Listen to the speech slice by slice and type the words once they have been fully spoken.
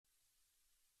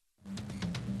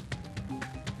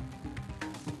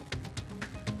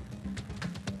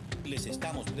les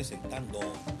estamos presentando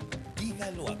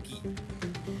Dígalo Aquí.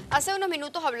 Hace unos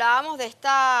minutos hablábamos de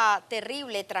esta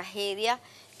terrible tragedia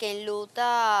que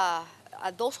enluta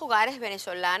a dos hogares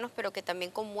venezolanos, pero que también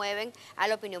conmueven a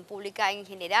la opinión pública en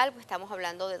general. Pues estamos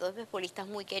hablando de dos beisbolistas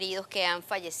muy queridos que han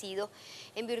fallecido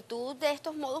en virtud de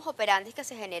estos modus operandi que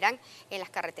se generan en las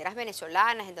carreteras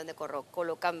venezolanas, en donde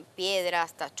colocan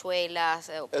piedras, tachuelas,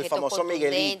 objetos el famoso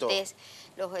Miguelito.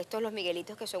 Los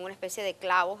Miguelitos, que son una especie de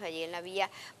clavos allí en la vía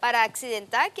para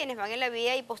accidentar quienes van en la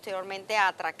vía y posteriormente a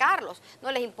atracarlos.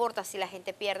 No les importa si la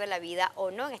gente pierde la vida o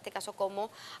no, en este caso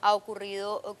como ha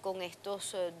ocurrido con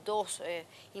estos dos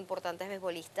importantes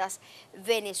beisbolistas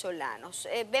venezolanos.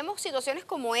 Vemos situaciones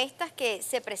como estas que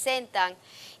se presentan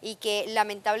y que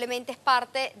lamentablemente es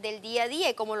parte del día a día,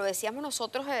 y como lo decíamos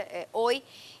nosotros hoy,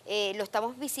 lo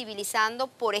estamos visibilizando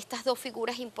por estas dos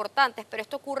figuras importantes, pero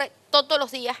esto ocurre todos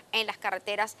los días en las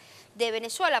carreteras de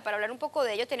Venezuela. Para hablar un poco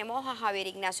de ello tenemos a Javier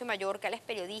Ignacio Mallorca, él es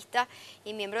periodista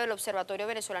y miembro del Observatorio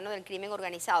Venezolano del Crimen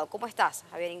Organizado. ¿Cómo estás,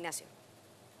 Javier Ignacio?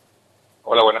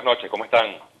 Hola, buenas noches, ¿cómo están?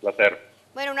 Un placer.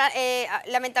 Bueno,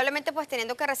 lamentablemente pues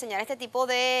teniendo que reseñar este tipo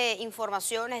de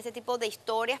informaciones, este tipo de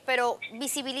historias, pero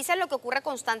visibilizan lo que ocurre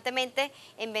constantemente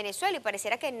en Venezuela y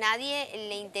pareciera que a nadie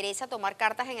le interesa tomar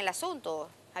cartas en el asunto,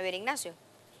 Javier Ignacio.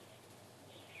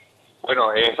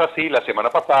 Bueno, es así, la semana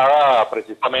pasada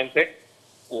precisamente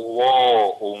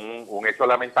hubo un hecho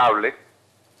lamentable.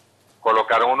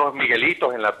 Colocaron unos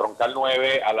Miguelitos en la troncal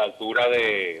 9 a la altura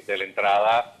de la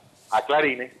entrada a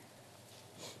Clarines.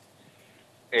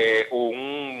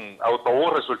 Un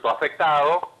autobús resultó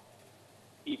afectado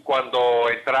y cuando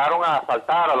entraron a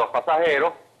asaltar a los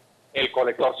pasajeros, el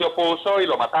colector se opuso y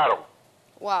lo mataron.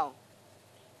 Wow.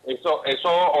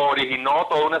 Eso originó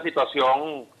toda una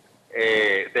situación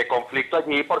de conflicto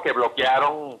allí porque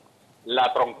bloquearon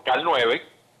la troncal 9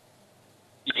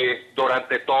 y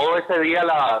durante todo ese día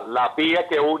la vía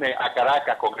que une a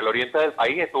Caracas con el oriente del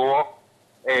país estuvo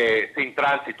sin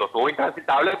tránsito, estuvo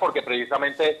intransitable porque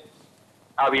precisamente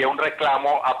había un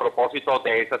reclamo a propósito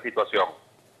de esa situación.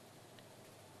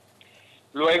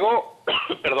 Luego,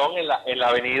 perdón, en la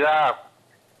avenida,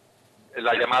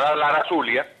 la llamada Lara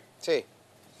Zulia, sí.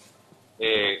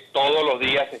 Todos los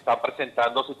días se están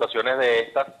presentando situaciones de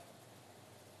estas.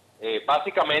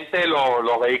 Básicamente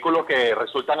los vehículos que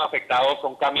resultan afectados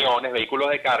son camiones, vehículos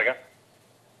de carga,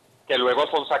 que luego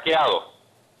son saqueados.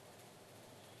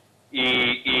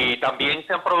 Y también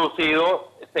se han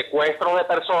producido secuestros de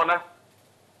personas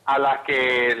a las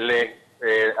que les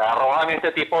arrojan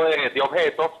este tipo de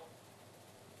objetos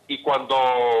y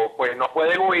cuando pues no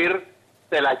pueden huir,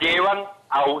 se las llevan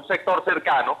a un sector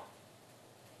cercano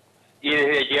y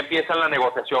desde allí empiezan la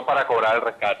negociación para cobrar el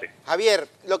rescate. Javier,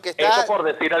 lo que está... Eso por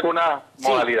decir algunas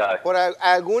modalidades. Por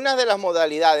algunas de las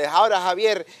modalidades. Ahora,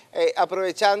 Javier,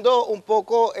 aprovechando un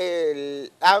poco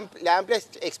la amplia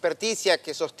experticia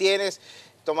que sostienes,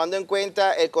 tomando en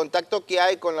cuenta el contacto que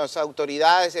hay con las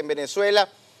autoridades en Venezuela,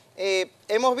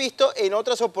 hemos visto en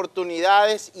otras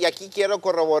oportunidades, y aquí quiero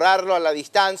corroborarlo a la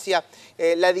distancia,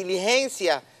 la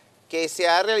diligencia que se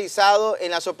ha realizado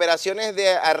en las operaciones de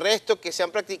arresto que se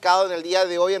han practicado en el día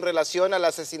de hoy en relación al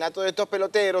asesinato de estos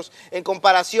peloteros, en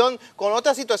comparación con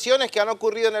otras situaciones que han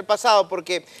ocurrido en el pasado,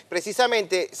 porque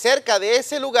precisamente cerca de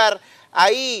ese lugar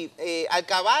hay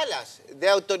alcabalas de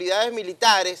autoridades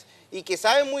militares y que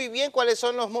saben muy bien cuáles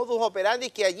son los modus operandi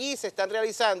que allí se están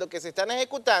realizando, que se están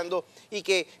ejecutando y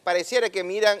que pareciera que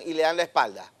miran y le dan la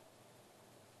espalda.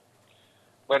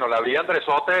 Bueno, la vía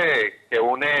Andresote que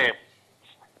une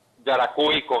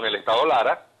Yaracuy con el estado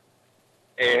Lara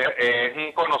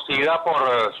es conocida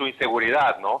por su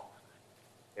inseguridad, ¿no?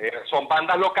 Son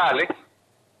bandas locales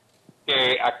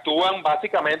que actúan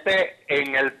básicamente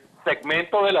en el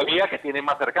segmento de la vía que tienen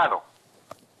más cercano.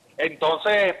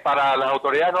 Entonces, para las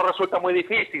autoridades no resulta muy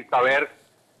difícil saber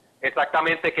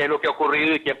exactamente qué es lo que ha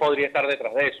ocurrido y quién podría estar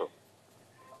detrás de eso.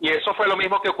 Y eso fue lo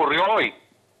mismo que ocurrió hoy.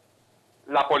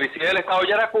 La policía del estado de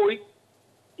Yaracuy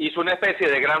hizo una especie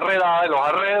de gran redada de los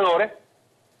alrededores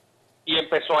y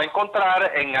empezó a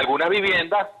encontrar en algunas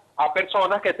viviendas a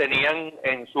personas que tenían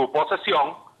en su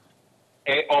posesión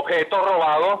objetos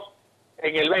robados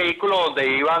en el vehículo donde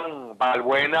iban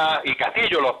Balbuena y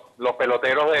Castillo, los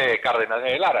peloteros de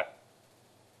Cardenales de Lara.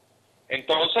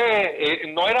 Entonces,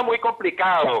 no era muy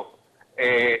complicado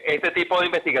este tipo de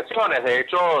investigaciones. De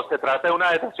hecho, se trata de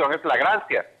una detención en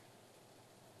flagrancia.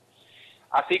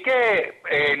 Así que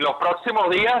en los próximos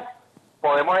días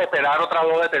podemos esperar otras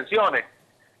 2 detenciones.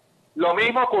 Lo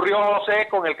mismo ocurrió, José,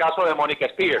 con el caso de Mónica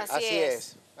Spears. Así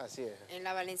es. Así es. En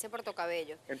la Valencia Puerto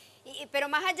Cabello. Pero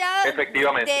más allá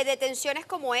Efectivamente. de detenciones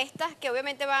como estas, que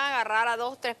obviamente van a agarrar a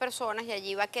 2 o 3 personas y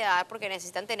allí va a quedar porque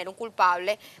necesitan tener un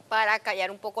culpable para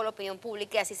callar un poco la opinión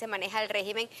pública y así se maneja el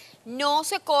régimen, no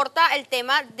se corta el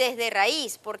tema desde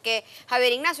raíz, porque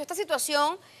Javier Ignacio, esta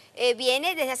situación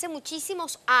viene desde hace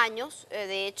muchísimos años,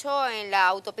 de hecho en la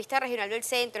autopista regional del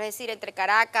centro, es decir, entre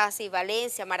Caracas y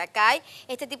Valencia, Maracay,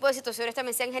 este tipo de situaciones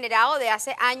también se han generado de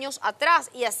hace años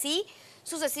atrás y así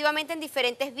sucesivamente en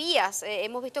diferentes vías.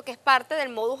 Hemos visto que es parte del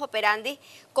modus operandi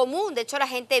común. De hecho, la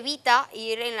gente evita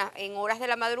ir en horas de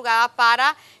la madrugada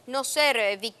para no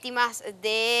ser víctimas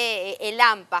de el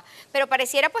AMPA. Pero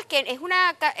pareciera pues que es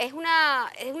una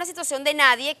situación de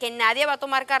nadie, que nadie va a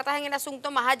tomar cartas en el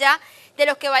asunto más allá de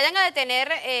los que vayan a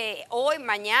detener hoy,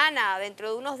 mañana,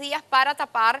 dentro de unos días para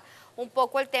tapar un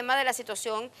poco el tema de la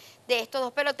situación de estos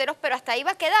 2 peloteros, pero hasta ahí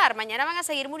va a quedar. Mañana van a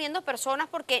seguir muriendo personas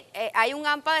porque hay un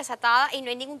AMPA desatada y no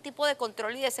hay ningún tipo de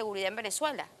control y de seguridad en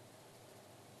Venezuela.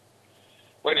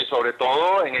 Bueno, y sobre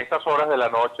todo en estas horas de la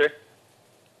noche,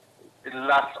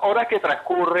 las horas que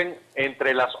transcurren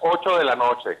entre las 8 de la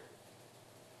noche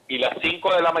y las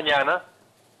 5 de la mañana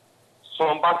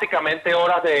son básicamente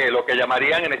horas de lo que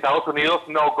llamarían en Estados Unidos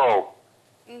no-go.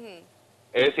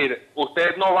 Es decir,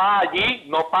 usted no va allí,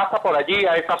 no pasa por allí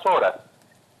a esas horas.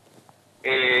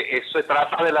 Eso se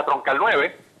trata de la Troncal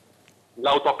 9,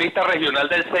 la autopista regional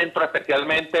del centro,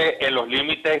 especialmente en los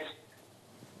límites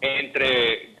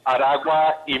entre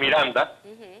Aragua y Miranda.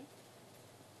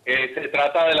 Se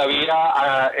trata de la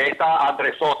vía esta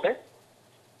Andresote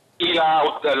y la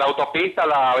autopista,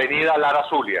 la avenida Lara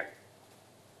Zulia.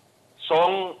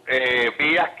 Son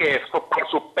vías que por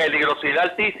su peligrosidad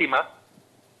altísima,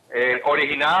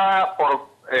 originada por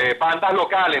bandas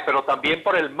locales, pero también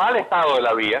por el mal estado de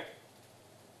la vía.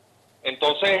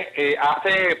 Entonces,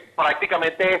 hace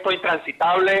prácticamente esto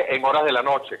intransitable en horas de la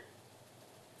noche.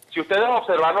 Si ustedes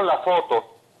observaron las fotos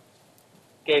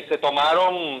que se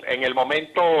tomaron en el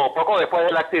momento, poco después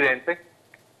del accidente,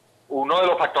 uno de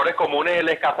los factores comunes es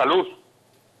la escasa luz.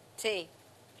 Sí,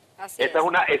 así es. Esa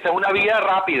es una vía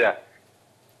rápida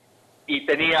y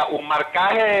tenía un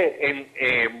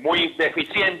marcaje muy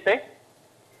deficiente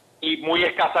y muy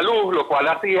escasa luz, lo cual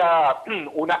hacía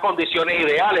unas condiciones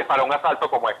ideales para un asalto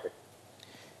como este.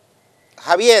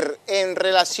 Javier, en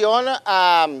relación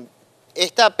a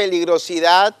esta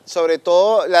peligrosidad, sobre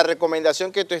todo la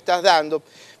recomendación que tú estás dando,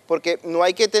 porque no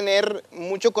hay que tener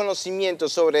mucho conocimiento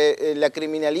sobre la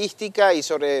criminalística y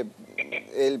sobre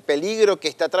el peligro que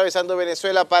está atravesando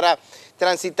Venezuela para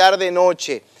transitar de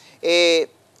noche.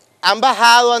 ¿Han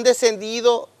bajado, han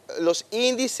descendido los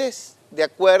índices de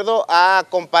acuerdo a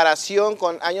comparación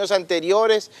con años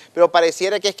anteriores? Pero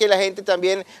pareciera que es que la gente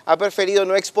también ha preferido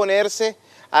no exponerse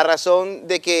a razón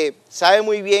de que sabe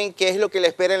muy bien qué es lo que le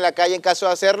espera en la calle en caso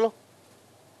de hacerlo.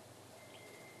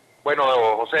 Bueno,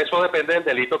 José, eso depende del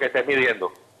delito que estés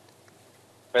midiendo.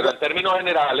 Pero en términos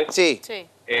generales, sí.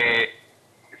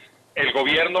 El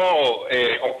gobierno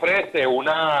ofrece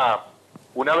una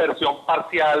versión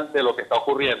parcial de lo que está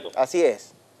ocurriendo. Así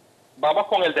es. Vamos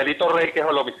con el delito rey, que es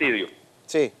el homicidio.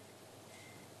 Sí.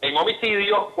 En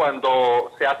homicidio,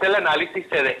 cuando se hace el análisis,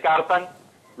 se descartan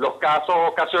los casos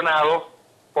ocasionados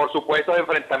por supuestos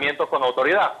enfrentamientos con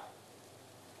autoridad.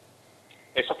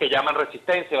 Esos que llaman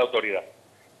resistencia a la autoridad.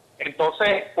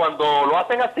 Entonces, cuando lo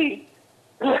hacen así,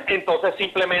 entonces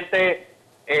simplemente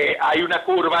hay una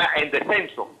curva en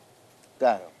descenso.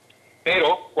 Claro.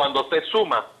 Pero cuando se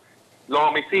suma los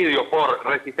homicidios por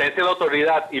resistencia a la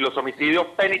autoridad y los homicidios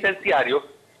penitenciarios,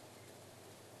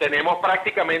 tenemos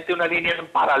prácticamente una línea en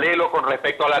paralelo con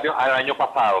respecto al año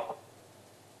pasado.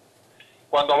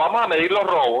 Cuando vamos a medir los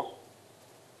robos,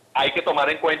 hay que tomar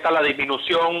en cuenta la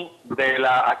disminución de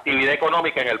la actividad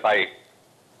económica en el país.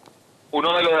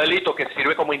 Uno de los delitos que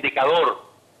sirve como indicador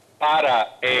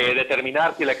para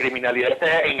determinar si la criminalidad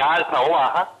está en alza o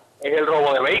baja es el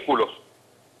robo de vehículos.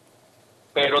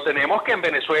 Pero tenemos que en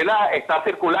Venezuela está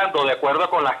circulando, de acuerdo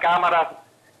con las cámaras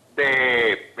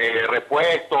de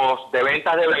repuestos, de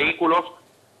ventas de vehículos,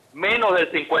 menos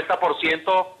del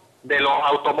 50% de los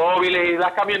automóviles y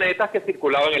las camionetas que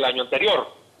circulaban el año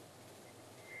anterior.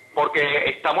 Porque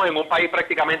estamos en un país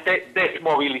prácticamente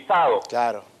desmovilizado.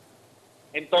 Claro.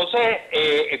 Entonces,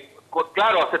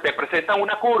 claro, se te presenta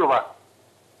una curva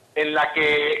en la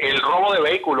que el robo de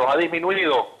vehículos ha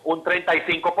disminuido un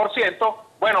 35%,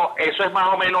 bueno, eso es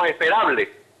más o menos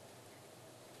esperable.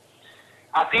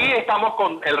 Así estamos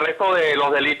con el resto de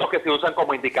los delitos que se usan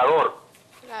como indicador.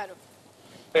 Claro.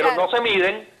 Pero no se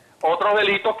miden otros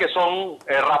delitos que son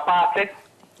rapaces,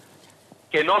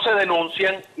 que no se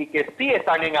denuncian y que sí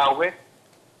están en auge,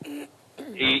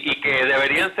 y que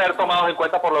deberían ser tomados en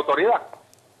cuenta por la autoridad.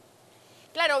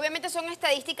 Claro, obviamente son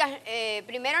estadísticas,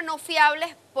 primero no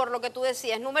fiables por lo que tú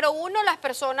decías. Número uno, las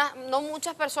personas, no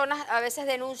muchas personas a veces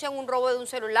denuncian un robo de un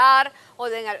celular o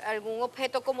de algún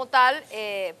objeto como tal,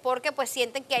 porque pues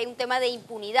sienten que hay un tema de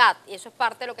impunidad y eso es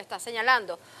parte de lo que está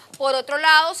señalando. Por otro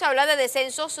lado, se habla de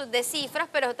descensos de cifras,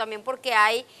 pero también porque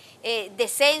hay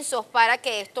descensos para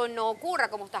que esto no ocurra,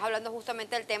 como estás hablando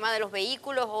justamente del tema de los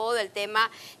vehículos o del tema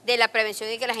de la prevención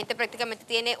y que la gente prácticamente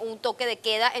tiene un toque de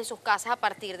queda en sus casas a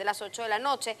partir de las 8 de la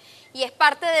noche. Y es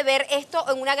parte de ver esto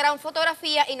en una gran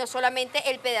fotografía y no solamente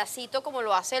el pedacito como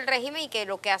lo hace el régimen y que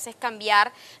lo que hace es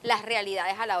cambiar las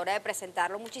realidades a la hora de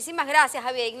presentarlo. Muchísimas gracias,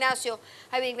 Javier Ignacio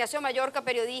Mallorca,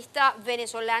 periodista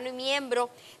venezolano y miembro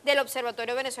del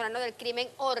Observatorio Venezolano del Crimen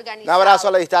Organizado. Un abrazo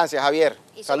a la distancia, Javier.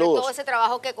 Y sobre Saludos. todo ese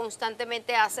trabajo que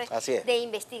constantemente hace Así es. de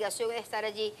investigación y de estar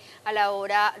allí a la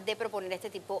hora de proponer este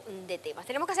tipo de temas.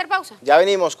 Tenemos que hacer pausa. Ya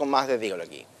venimos con más de Dígalo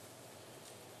Aquí.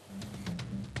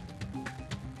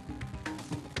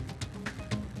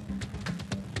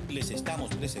 Les estamos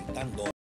presentando